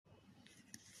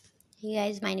Hey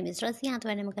guys, my name is Rasiyat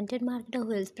and I'm a content marketer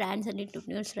who helps brands and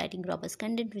entrepreneurs writing robust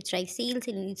content which drives sales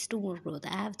and leads to more growth.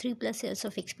 I have 3+ years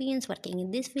of experience working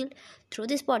in this field. Through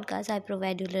this podcast, I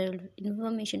provide you little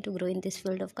information to grow in this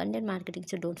field of content marketing,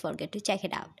 so don't forget to check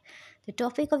it out. The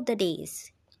topic of the day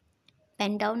is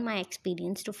pen down my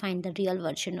experience to find the real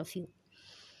version of you.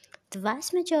 The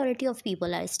vast majority of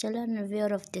people are still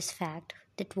unaware of this fact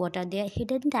that what are their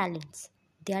hidden talents.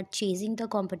 They are chasing the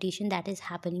competition that is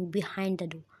happening behind the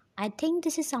door. I think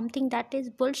this is something that is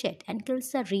bullshit and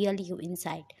kills the real you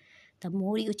inside. The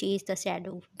more you chase the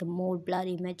shadow, the more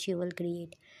blurry image you will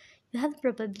create. You have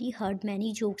probably heard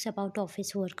many jokes about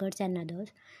office workers and others.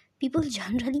 People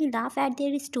generally laugh at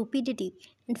their stupidity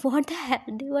and what the hell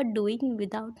they were doing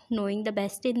without knowing the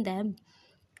best in them.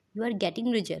 You are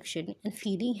getting rejection and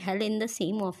feeling hell in the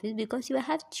same office because you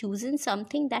have chosen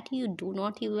something that you do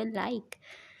not even like.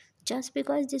 Just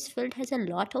because this field has a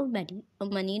lot of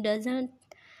money doesn't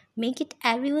make it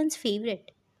everyone's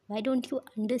favorite. Why don't you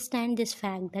understand this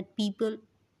fact that people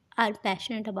are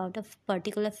passionate about a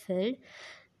particular field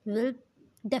will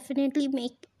definitely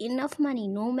make enough money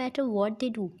no matter what they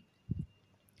do.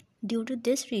 Due to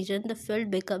this reason, the field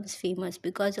becomes famous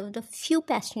because of the few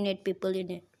passionate people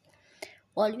in it.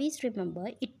 Always remember,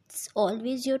 it's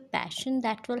always your passion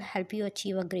that will help you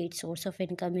achieve a great source of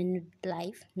income in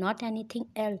life, not anything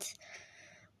else.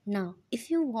 Now,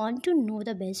 if you want to know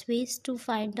the best ways to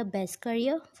find the best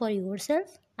career for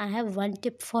yourself, I have one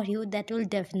tip for you that will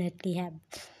definitely help,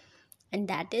 and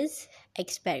that is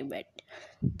experiment.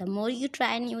 The more you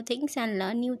try new things and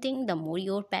learn new things, the more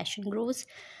your passion grows.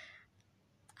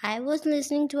 I was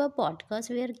listening to a podcast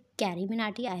where Gary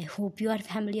Minati, I hope you are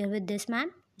familiar with this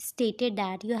man, stated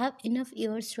that you have enough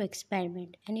years to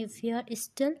experiment, and if you are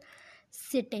still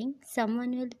sitting,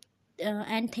 someone will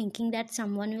and thinking that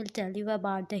someone will tell you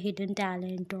about the hidden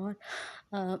talent or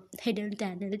hidden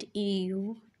talent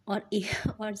EU or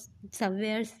or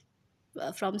somewhere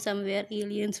from somewhere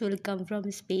aliens will come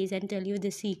from space and tell you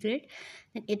the secret,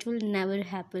 then it will never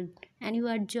happen and you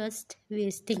are just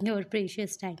wasting your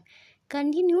precious time.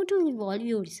 Continue to evolve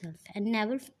yourself and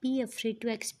never be afraid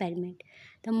to experiment.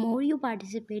 The more you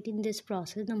participate in this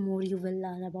process, the more you will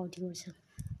learn about yourself.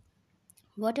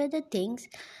 What are the things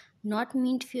not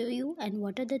meant for you and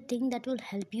what are the things that will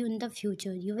help you in the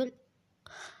future? You will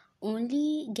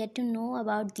only get to know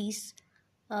about these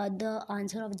the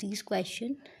answer of these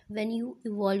questions when you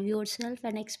evolve yourself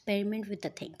and experiment with the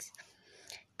things.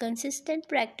 Consistent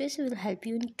practice will help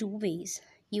you in two ways.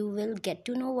 You will get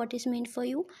to know what is meant for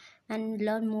you and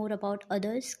learn more about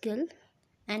other skill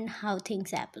and how things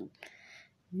happen.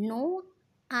 No,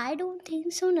 I don't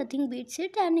think so. Nothing beats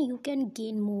it, and you can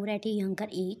gain more at a younger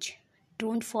age.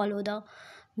 Don't follow the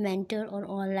mentor or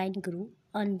online group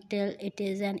until it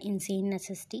is an insane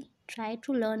necessity. Try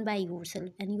to learn by yourself,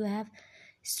 and you have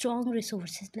strong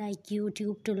resources like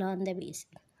YouTube to learn the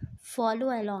basics. Follow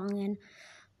along and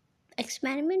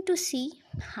experiment to see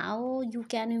how you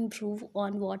can improve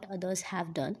on what others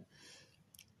have done.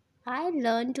 I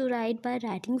learned to write by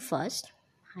writing first.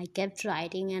 I kept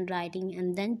writing and writing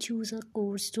and then choose a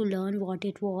course to learn what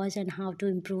it was and how to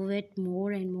improve it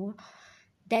more and more.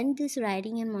 Then this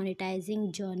writing and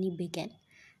monetizing journey began,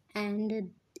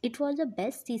 and it was the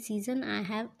best decision I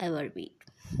have ever made.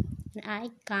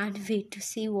 I can't wait to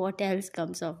see what else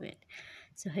comes of it.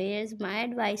 So here's my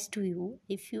advice to you.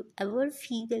 If you ever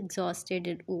feel exhausted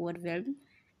and overwhelmed,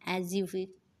 as you feel,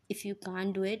 if you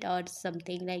can't do it or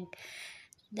something like,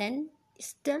 then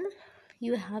still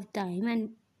you have time and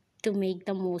to make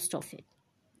the most of it.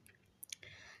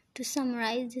 To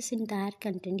summarize this entire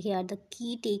content, here are the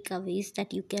key takeaways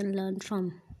that you can learn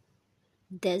from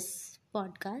this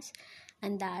podcast,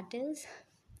 and that is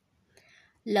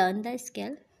learn the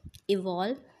skill,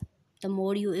 evolve. The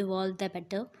more you evolve, the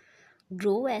better.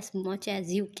 Grow as much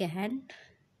as you can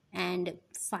and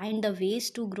find the ways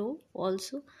to grow.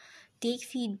 Also, take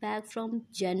feedback from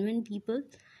genuine people,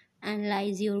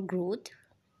 analyze your growth,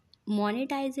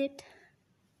 monetize it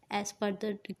as per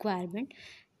the requirement.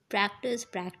 Practice,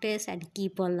 and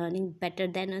keep on learning better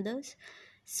than others.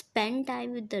 Spend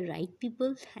time with the right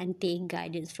people and take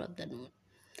guidance from the known.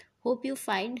 Hope you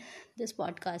find this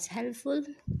podcast helpful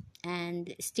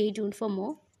and stay tuned for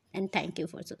more. And thank you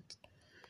for